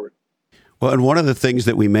going forward. Well, and one of the things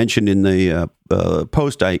that we mentioned in the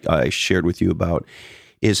post I shared with you about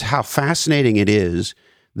is how fascinating it is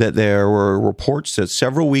that there were reports that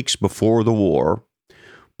several weeks before the war,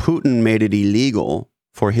 Putin made it illegal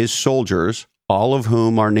for his soldiers, all of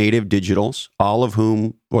whom are native digitals, all of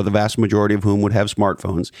whom, or the vast majority of whom would have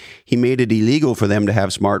smartphones, he made it illegal for them to have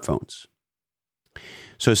smartphones.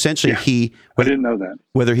 So essentially, I didn't know that.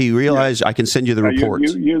 Whether he realized, I can send you the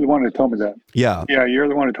reports. You're the one who told me that. Yeah. Yeah, you're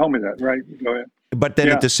the one who told me that, right? Go ahead. But then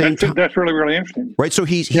at the same time, that's really, really interesting. Right. So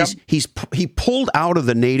he pulled out of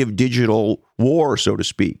the native digital war, so to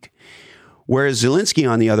speak. Whereas Zelensky,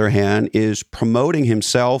 on the other hand, is promoting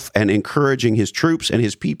himself and encouraging his troops and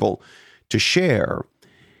his people to share.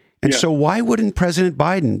 And so why wouldn't President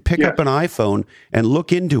Biden pick up an iPhone and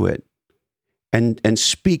look into it and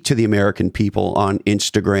speak to the American people on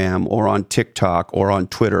Instagram or on TikTok or on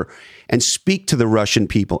Twitter, and speak to the Russian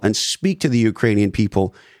people and speak to the Ukrainian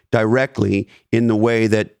people directly in the way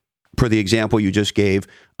that, per the example you just gave,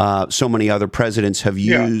 so many other presidents have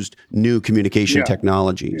used new communication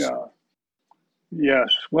technologies?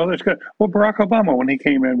 Yes. Well, that's good. Well, Barack Obama, when he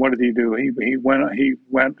came in, what did he do? He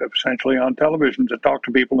went essentially on television to talk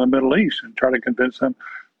to people in the Middle East and try to convince them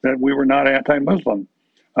that we were not anti-Muslim.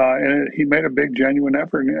 And he made a big, genuine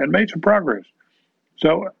effort and made some progress.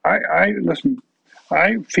 So I listen.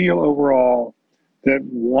 I feel overall that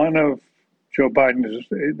one of Joe Biden's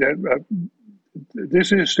that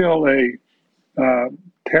this is still a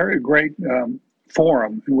great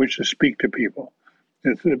forum in which to speak to people.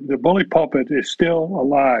 The bully pulpit is still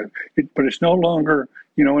alive, but it's no longer,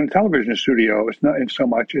 in a television studio. It's not in so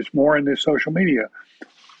much. It's more in the social media.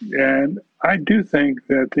 And I do think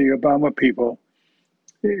that the Obama people,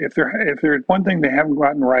 if there's one thing they haven't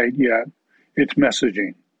gotten right yet, it's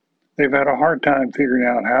messaging. They've had a hard time figuring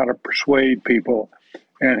out how to persuade people,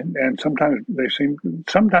 and sometimes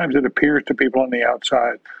it appears to people on the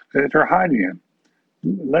outside that they're hiding him.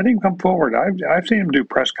 Let him come forward. I've seen him do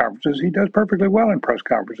press conferences. He does perfectly well in press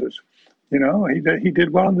conferences. He did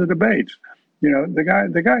well in the debates.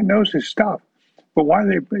 The guy knows his stuff. But why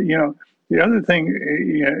the other thing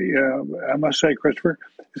I must say, Christopher,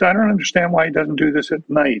 is I don't understand why he doesn't do this at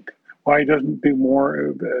night. Why he doesn't do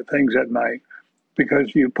more things at night?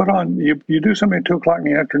 Because you do something at 2:00 in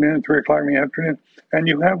the afternoon, 3:00 in the afternoon, and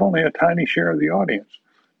you have only a tiny share of the audience.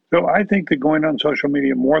 So I think that going on social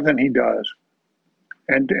media more than he does,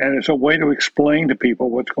 and it's a way to explain to people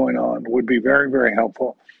what's going on, would be very, very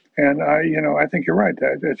helpful. And I think you're right.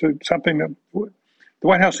 It's something that the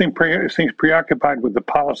White House seems preoccupied with the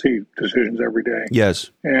policy decisions every day.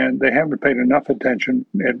 Yes, and they haven't paid enough attention,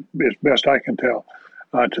 as best I can tell,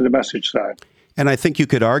 to the message side. and I think you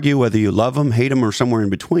could argue, whether you love him, hate him, or somewhere in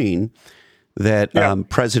between, that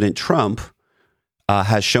President Trump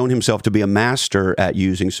has shown himself to be a master at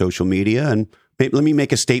using social media. And let me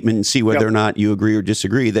make a statement and see whether or not you agree or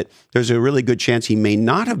disagree, that there's a really good chance he may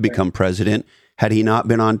not have become president had he not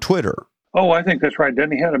been on Twitter. Oh, I think that's right. Then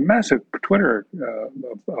he had a massive Twitter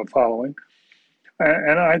following.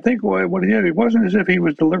 And I think what he did, it wasn't as if he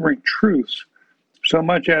was delivering truths so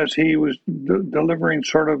much as he was delivering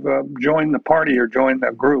sort of join the party or join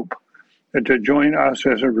the group, to join us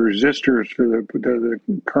as a resistors to the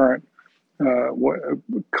current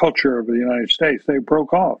culture of the United States. They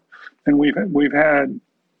broke off. And we've had,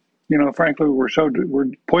 frankly, we're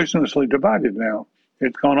poisonously divided now.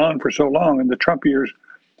 It's gone on for so long. In the Trump years,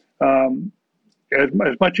 as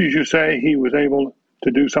much as you say he was able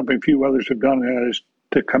to do something few others have done, that is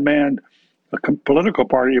to command a political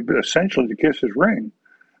party essentially to kiss his ring,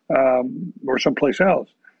 or someplace else.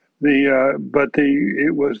 There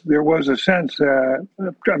was a sense that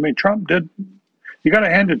Trump did. You got to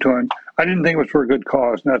hand it to him. I didn't think it was for a good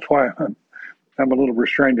cause, and that's why I'm a little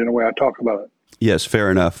restrained in the way I talk about it. Yes,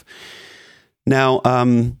 fair enough. Now,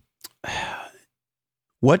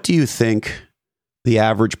 what do you think the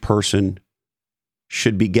average person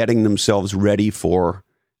should be getting themselves ready for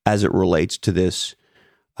as it relates to this?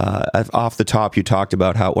 Off the top, you talked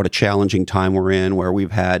about what a challenging time we're in, where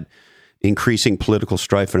we've had increasing political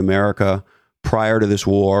strife in America. Prior to this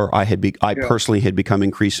war, I personally had become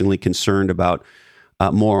increasingly concerned about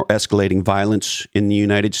more escalating violence in the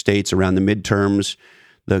United States around the midterms,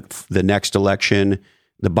 the next election,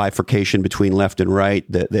 the bifurcation between left and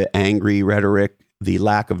right, the angry rhetoric, the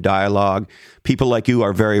lack of dialogue. People like you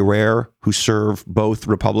are very rare who serve both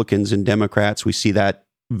Republicans and Democrats. We see that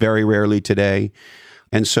very rarely today.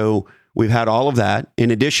 And so we've had all of that.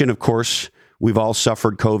 In addition, of course, we've all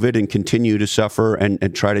suffered COVID and continue to suffer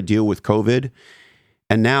and try to deal with COVID.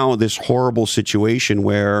 And now this horrible situation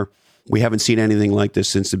where we haven't seen anything like this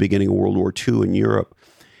since the beginning of World War II in Europe.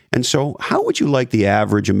 And so how would you like the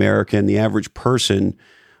average American, the average person,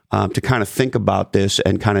 to kind of think about this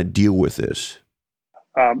and kind of deal with this?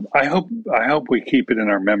 I hope we keep it in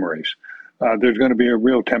our memories. There's going to be a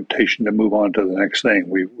real temptation to move on to the next thing.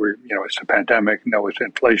 We're it's a pandemic. No, it's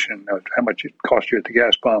inflation. No, it's how much it costs you at the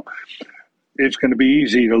gas pump. It's going to be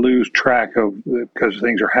easy to lose track of, because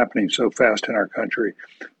things are happening so fast in our country.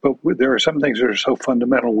 But there are some things that are so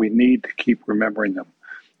fundamental, we need to keep remembering them.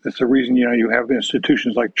 That's the reason, you have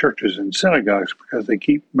institutions like churches and synagogues, because they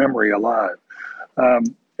keep memory alive.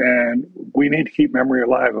 And we need to keep memory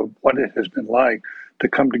alive of what it has been like to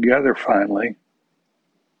come together finally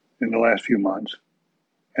in the last few months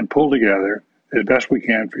and pull together as best we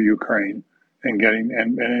can for Ukraine and getting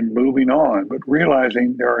and moving on, but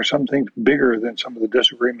realizing there are some things bigger than some of the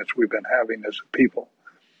disagreements we've been having as a people.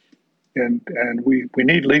 And we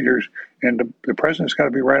need leaders, and the president's got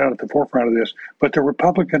to be right out at the forefront of this, but the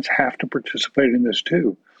Republicans have to participate in this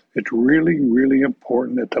too. It's really, really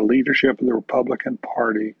important that the leadership of the Republican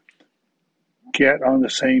Party get on the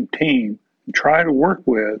same team and try to work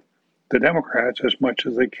with the Democrats as much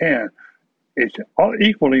as they can. it's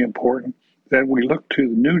equally important that we look to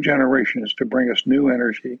the new generations to bring us new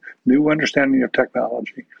energy, new understanding of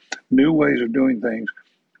technology, new ways of doing things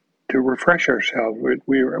to refresh ourselves.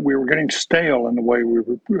 We were getting stale in the way we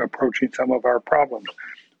were approaching some of our problems.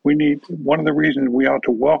 One of the reasons we ought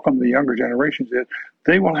to welcome the younger generations is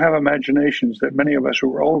they will have imaginations that many of us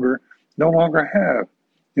who are older no longer have.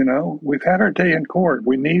 We've had our day in court.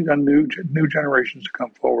 We need a new generations to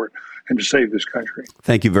come forward and to save this country.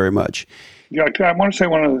 Thank you very much. Yeah, I want to say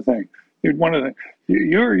one other thing.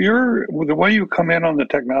 You're the way you come in on the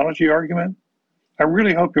technology argument. I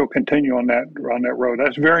really hope you'll continue on that road.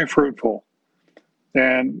 That's very fruitful,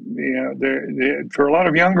 and for a lot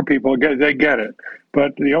of younger people, they get it.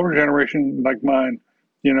 But the older generation, like mine,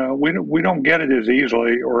 we don't get it as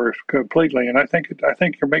easily or as completely. And I think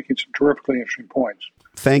you're making some terrifically interesting points.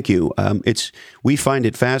 Thank you. We find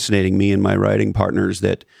it fascinating, me and my writing partners,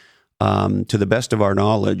 that to the best of our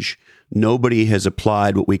knowledge, nobody has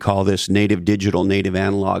applied what we call this native digital, native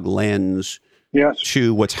analog lens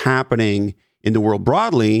to what's happening in the world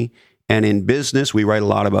broadly. And in business, we write a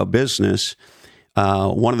lot about business.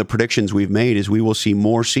 One of the predictions we've made is we will see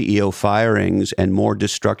more CEO firings and more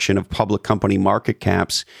destruction of public company market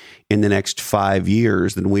caps in the next 5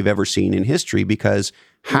 years than we've ever seen in history, because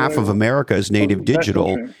half of America is native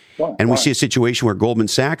digital. And we see a situation where Goldman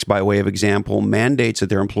Sachs, by way of example, mandates that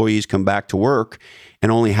their employees come back to work,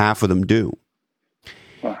 and only half of them do.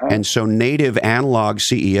 And so native analog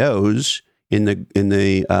CEOs in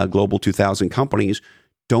the Global 2000 companies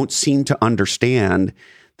don't seem to understand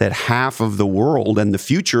that half of the world and the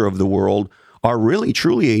future of the world are really,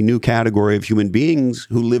 truly a new category of human beings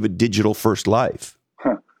who live a digital-first life.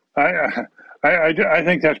 I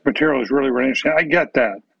think that material is really, really interesting. I get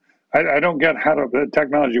that. I don't get how the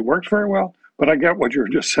technology works very well, but I get what you were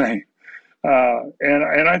just saying.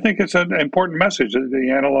 And I think it's an important message,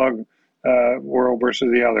 the analog world versus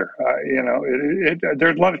the other.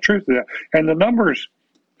 There's a lot of truth to that. And the numbers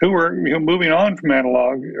who are moving on from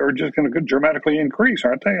analog are just going to dramatically increase,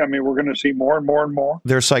 aren't they? I mean, we're going to see more and more and more.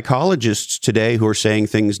 There are psychologists today who are saying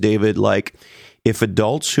things, David, like if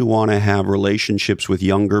adults who want to have relationships with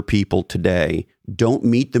younger people today don't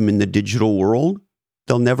meet them in the digital world,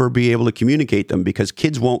 they'll never be able to communicate them, because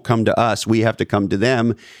kids won't come to us. We have to come to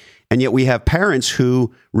them. And yet we have parents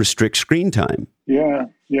who restrict screen time. Yeah,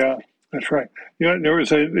 that's right. There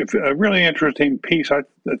was a really interesting piece.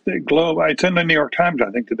 The Globe. It's in the New York Times, I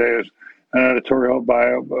think, today, is an editorial by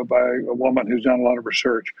a woman who's done a lot of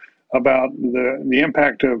research about the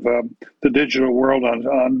impact of the digital world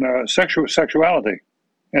on sexuality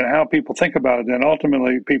and how people think about it. And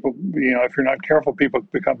ultimately, people, if you're not careful, people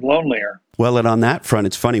become lonelier. Well, and on that front,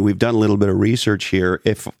 it's funny. We've done a little bit of research here.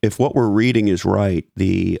 If what we're reading is right,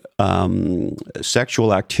 the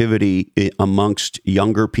sexual activity amongst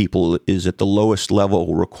younger people is at the lowest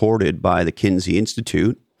level recorded by the Kinsey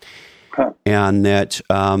Institute. And that,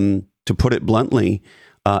 to put it bluntly,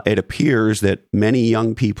 it appears that many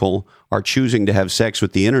young people are choosing to have sex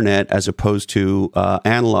with the internet as opposed to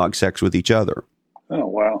analog sex with each other. Oh,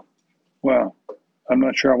 wow. Well, I'm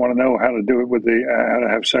not sure I want to know how to do it with how to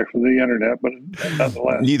have sex with the internet, but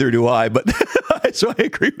nonetheless. Neither do I, but so I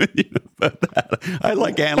agree with you about that. I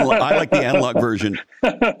like the analog version.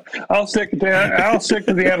 I'll stick to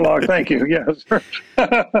the analog. Thank you. Yes.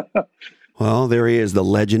 Well, there he is, the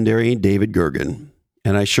legendary David Gergen.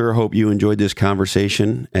 And I sure hope you enjoyed this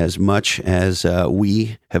conversation as much as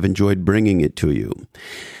we have enjoyed bringing it to you.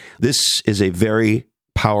 This is a very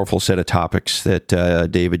powerful set of topics that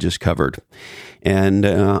David just covered. And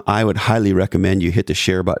I would highly recommend you hit the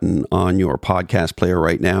share button on your podcast player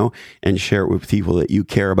right now and share it with people that you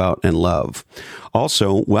care about and love.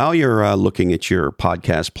 Also, while you're looking at your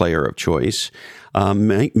podcast player of choice,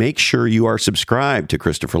 make sure you are subscribed to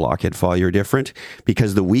Christopher Lochhead Fall You're Different,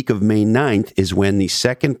 because the week of May 9th is when the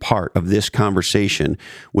second part of this conversation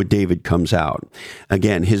with David comes out.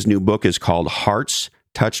 Again, his new book is called Hearts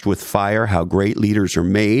Touched with Fire, How Great Leaders Are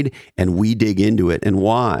Made, and we dig into it and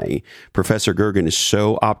why Professor Gergen is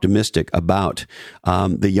so optimistic about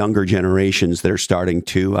the younger generations that are starting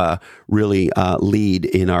to really lead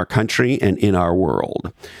in our country and in our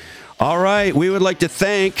world. All right, we would like to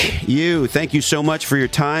thank you. Thank you so much for your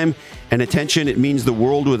time and attention. It means the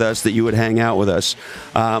world with us that you would hang out with us.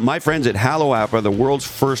 My friends at Hallo App are the world's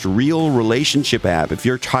first real relationship app. If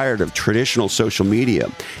you're tired of traditional social media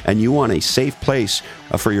and you want a safe place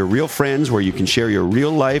for your real friends where you can share your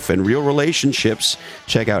real life and real relationships,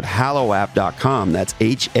 check out halloapp.com. That's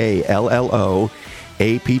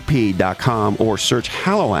HALLOAPP.com, or search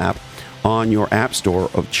Hallo App on your app store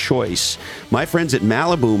of choice. My friends at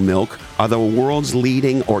Malibu Milk are the world's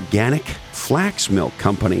leading organic flax milk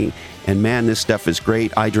company. And man, this stuff is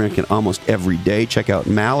great. I drink it almost every day. Check out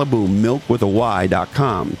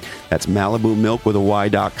MalibuMilkwithAY.com. That's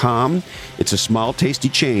MalibuMilkwithAY.com. It's a small, tasty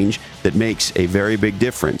change that makes a very big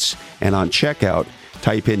difference. And on checkout,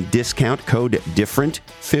 type in discount code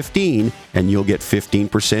DIFFERENT15 and you'll get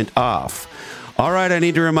 15% off. All right, I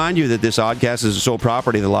need to remind you that this oddcast is the sole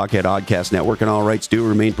property of the Lochhead Oddcast Network, and all rights do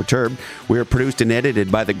remain perturbed. We are produced and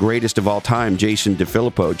edited by the greatest of all time, Jason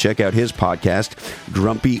DeFilippo. Check out his podcast,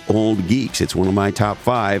 Grumpy Old Geeks. It's one of my top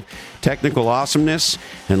 5. Technical Awesomeness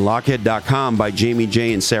and Lochhead.com by Jamie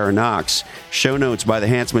J. and Sarah Knox. Show notes by the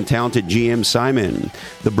handsome and talented GM Simon.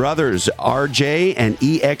 The brothers RJ and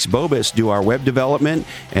EX Bobus do our web development,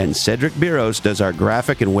 and Cedric Biros does our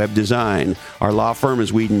graphic and web design. Our law firm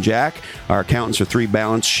is Weed and Jack. Our accountants are 3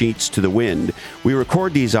 balance sheets to the wind. We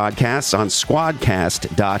record these oddcasts on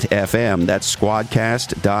squadcast.fm. That's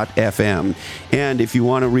squadcast.fm. And if you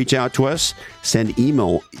want to reach out to us, send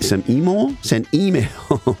email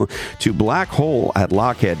to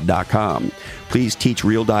blackhole@lochhead.com. Please teach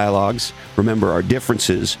real dialogues. Remember, our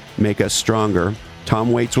differences make us stronger.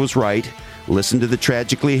 Tom Waits was right. Listen to the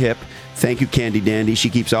Tragically Hip. Thank you, Candy Dandy. She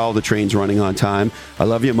keeps all the trains running on time. I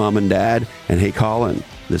love you, Mom and Dad. And hey, Colin,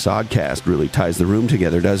 this oddcast really ties the room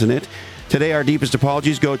together, doesn't it? Today, our deepest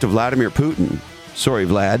apologies go to Vladimir Putin. Sorry,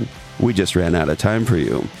 Vlad. We just ran out of time for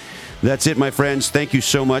you. That's it, my friends. Thank you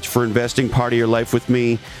so much for investing part of your life with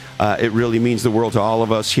me. It really means the world to all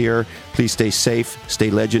of us here. Please stay safe, stay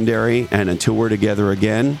legendary, and until we're together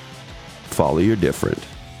again, follow your different.